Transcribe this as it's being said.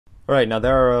Alright, now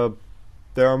there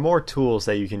are more tools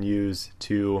that you can use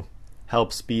to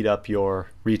help speed up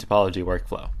your retopology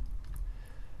workflow.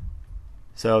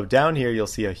 So down here you'll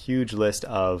see a huge list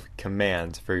of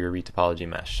commands for your retopology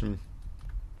mesh.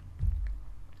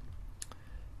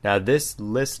 Now this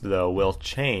list though will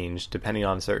change depending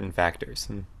on certain factors.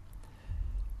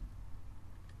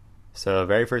 So the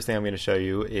very first thing I'm going to show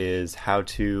you is how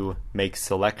to make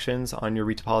selections on your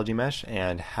retopology mesh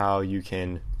and how you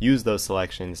can use those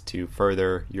selections to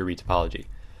further your retopology.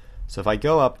 So if I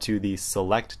go up to the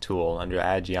Select tool under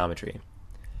Add Geometry,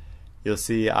 you'll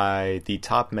see the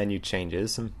top menu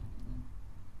changes.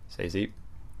 So you see,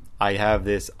 I have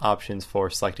this options for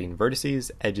selecting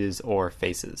vertices, edges, or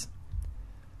faces.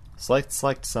 Select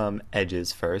some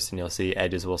edges first, and you'll see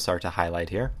edges will start to highlight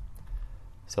here.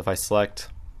 So if I select,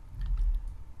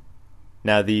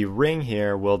 now the ring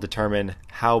here will determine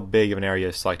how big of an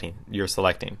area you're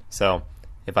selecting. So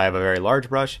if I have a very large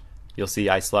brush, you'll see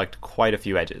I select quite a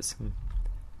few edges. If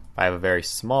I have a very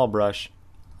small brush,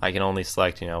 I can only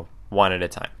select, one at a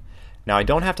time. Now I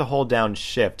don't have to hold down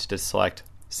Shift to select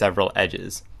several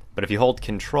edges, but if you hold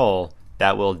Control,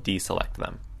 that will deselect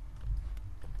them.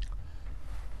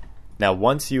 Now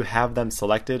once you have them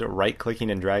selected,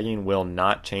 right-clicking and dragging will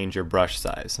not change your brush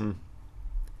size.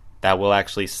 That will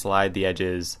actually slide the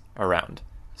edges around.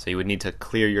 So you would need to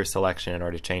clear your selection in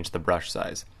order to change the brush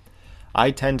size. I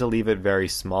tend to leave it very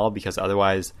small because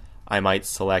otherwise I might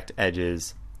select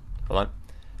edges,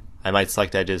 I might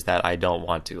select edges that I don't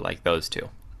want to, like those two.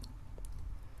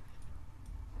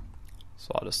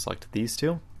 So I'll just select these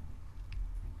two.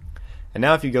 And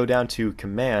now if you go down to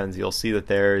commands, you'll see that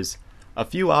there's a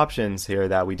few options here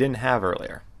that we didn't have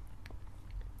earlier.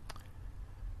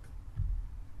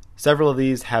 Several of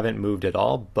these haven't moved at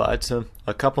all, but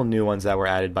a couple new ones that were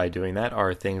added by doing that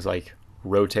are things like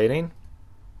rotating,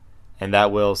 and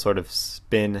that will sort of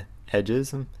spin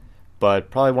edges, but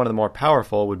probably one of the more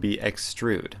powerful would be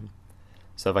extrude.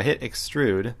 So if I hit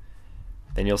extrude,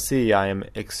 then you'll see I am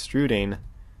extruding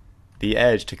the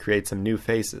edge to create some new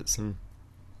faces.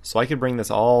 So I could bring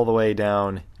this all the way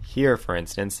down here, for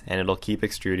instance, and it'll keep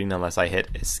extruding unless I hit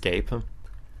escape.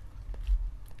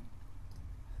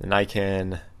 Then I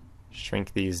can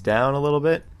shrink these down a little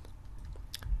bit,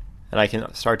 and I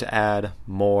can start to add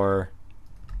more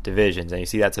divisions. And you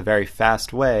see that's a very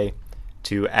fast way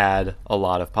to add a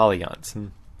lot of polygons.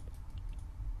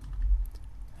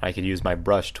 I could use my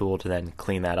brush tool to then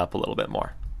clean that up a little bit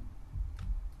more.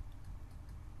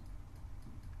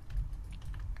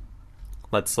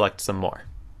 Let's select some more.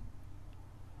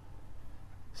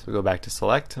 So go back to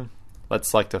select. Let's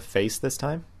select a face this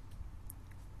time.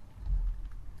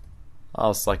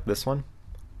 I'll select this one.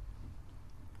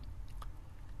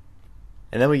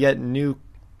 And then we get new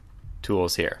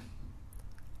tools here,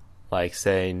 like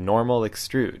say normal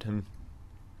extrude.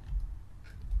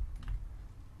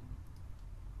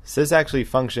 So this actually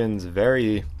functions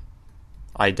very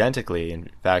identically, in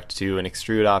fact, to an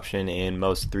extrude option in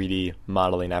most 3D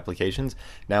modeling applications.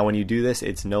 Now when you do this,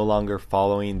 it's no longer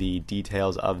following the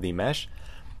details of the mesh,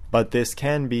 but this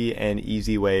can be an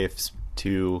easy way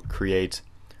to create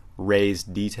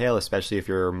raised detail, especially if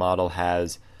your model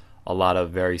has a lot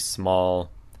of very small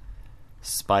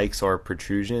spikes or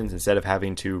protrusions. Instead of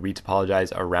having to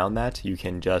retopologize around that, you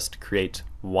can just create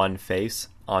one face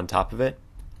on top of it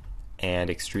and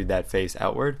extrude that face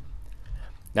outward.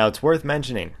 Now it's worth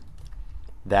mentioning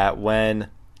that when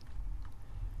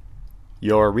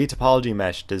your retopology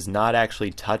mesh does not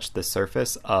actually touch the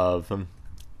surface of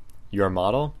your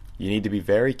model, you need to be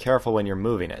very careful when you're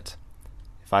moving it.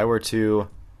 If I were to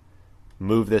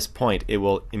move this point, it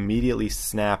will immediately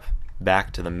snap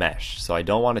back to the mesh. So I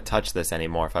don't want to touch this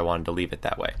anymore if I wanted to leave it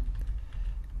that way.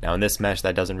 Now in this mesh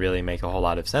that doesn't really make a whole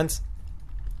lot of sense.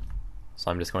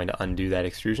 So I'm just going to undo that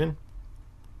extrusion.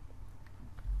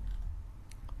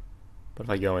 But if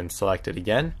I go and select it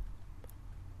again,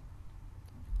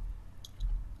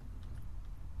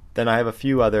 then I have a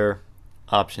few other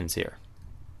options here,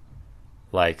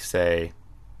 like say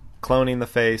cloning the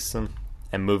face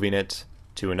and moving it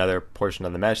to another portion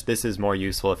of the mesh. This is more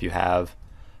useful if you have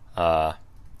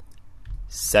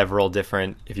several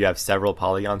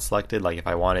polygons selected. Like if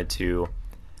I wanted to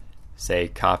say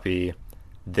copy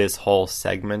this whole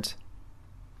segment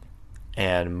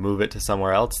and move it to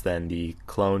somewhere else, then the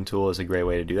clone tool is a great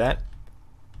way to do that.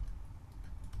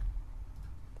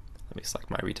 Let me select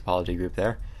my retopology group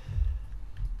there.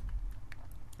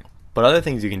 But other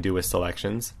things you can do with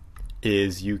selections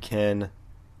is you can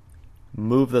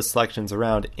move the selections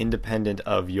around independent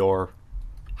of your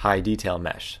high detail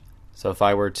mesh. So if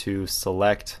I were to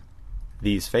select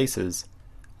these faces,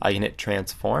 I can hit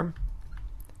transform,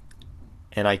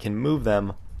 and I can move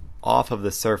them off of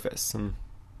the surface.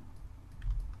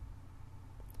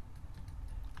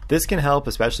 This can help,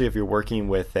 especially if you're working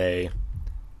with a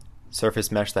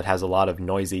surface mesh that has a lot of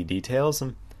noisy details.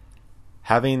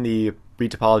 Having the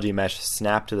retopology mesh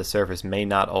snap to the surface may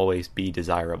not always be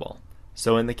desirable.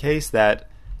 So in the case that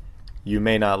you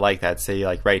may not like that, say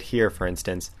like right here for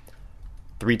instance,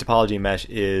 the retopology mesh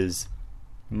is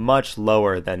much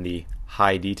lower than the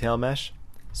high detail mesh,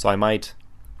 so I might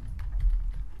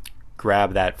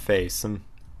grab that face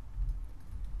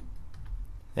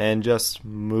and just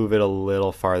move it a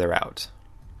little farther out.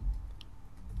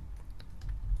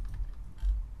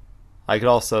 I could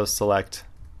also select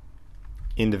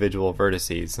individual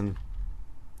vertices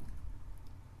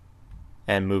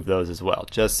and move those as well,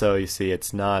 just so you see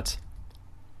it's not,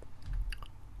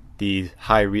 the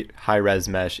high res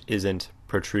mesh isn't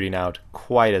protruding out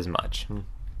quite as much.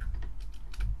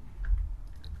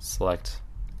 Select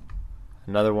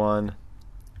another one,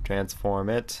 transform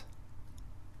it.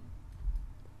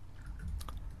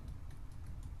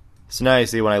 So now you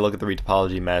see when I look at the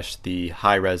retopology mesh, the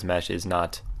high res mesh is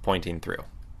not pointing through.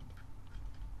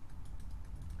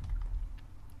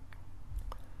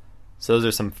 So those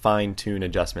are some fine-tune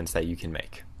adjustments that you can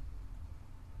make.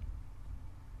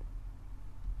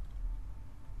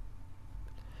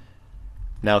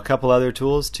 Now a couple other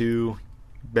tools to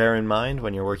bear in mind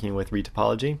when you're working with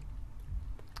retopology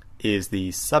is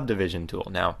the subdivision tool.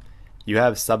 Now you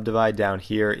have subdivide down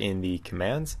here in the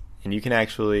commands, and you can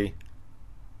actually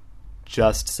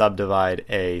just subdivide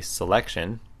a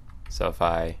selection. So if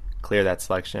I clear that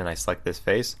selection and I select this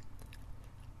face,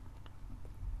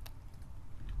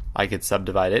 I could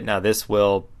subdivide it. Now this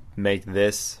will make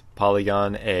this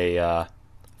polygon a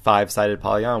 5-sided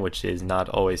polygon, which is not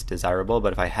always desirable,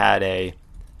 but if I had a, if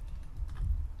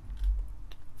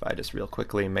I just real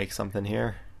quickly make something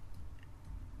here,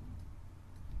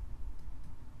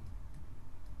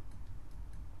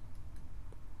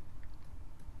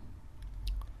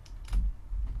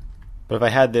 but if I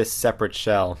had this separate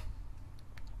shell,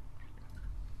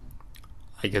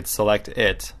 I could select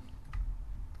it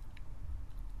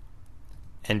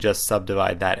and just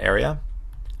subdivide that area.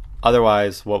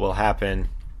 Otherwise, what will happen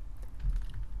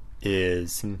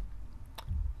is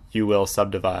you will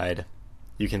subdivide,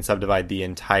 you can subdivide the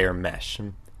entire mesh.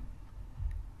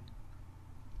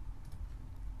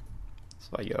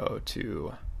 So I go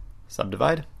to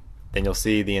subdivide, then you'll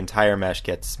see the entire mesh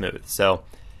gets smooth. So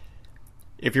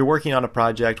if you're working on a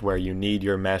project where you need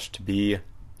your mesh to be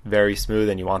very smooth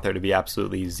and you want there to be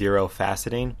absolutely zero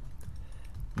faceting,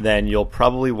 then you'll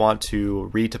probably want to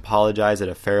retopologize at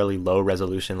a fairly low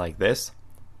resolution like this,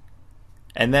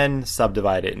 and then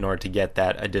subdivide it in order to get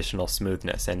that additional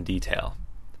smoothness and detail.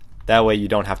 That way you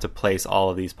don't have to place all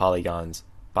of these polygons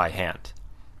by hand.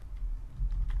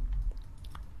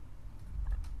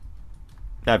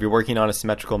 Now if you're working on a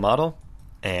symmetrical model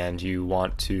and you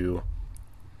want to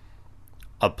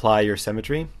apply your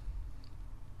symmetry,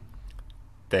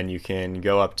 then you can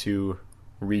go up to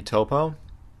Retopo,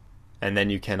 and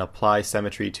then you can apply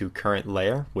symmetry to current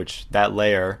layer, which that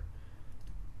layer,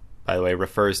 by the way,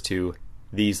 refers to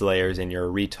these layers in your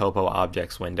Retopo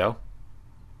objects window.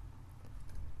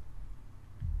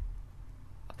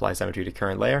 Apply symmetry to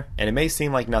current layer, and it may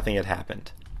seem like nothing had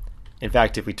happened. In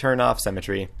fact, if we turn off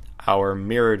symmetry, our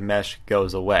mirrored mesh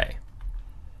goes away.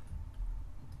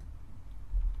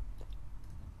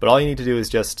 But all you need to do is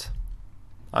just,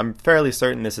 I'm fairly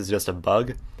certain this is just a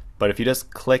bug, but if you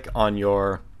just click on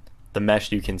the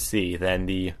mesh you can see, then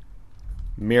the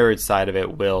mirrored side of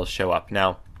it will show up.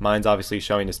 Now, mine's obviously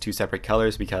showing as two separate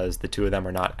colors because the two of them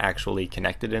are not actually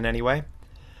connected in any way.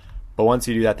 But once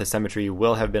you do that, the symmetry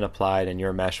will have been applied and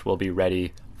your mesh will be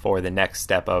ready for the next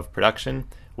step of production,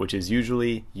 which is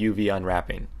usually UV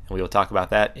unwrapping. And we will talk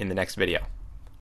about that in the next video.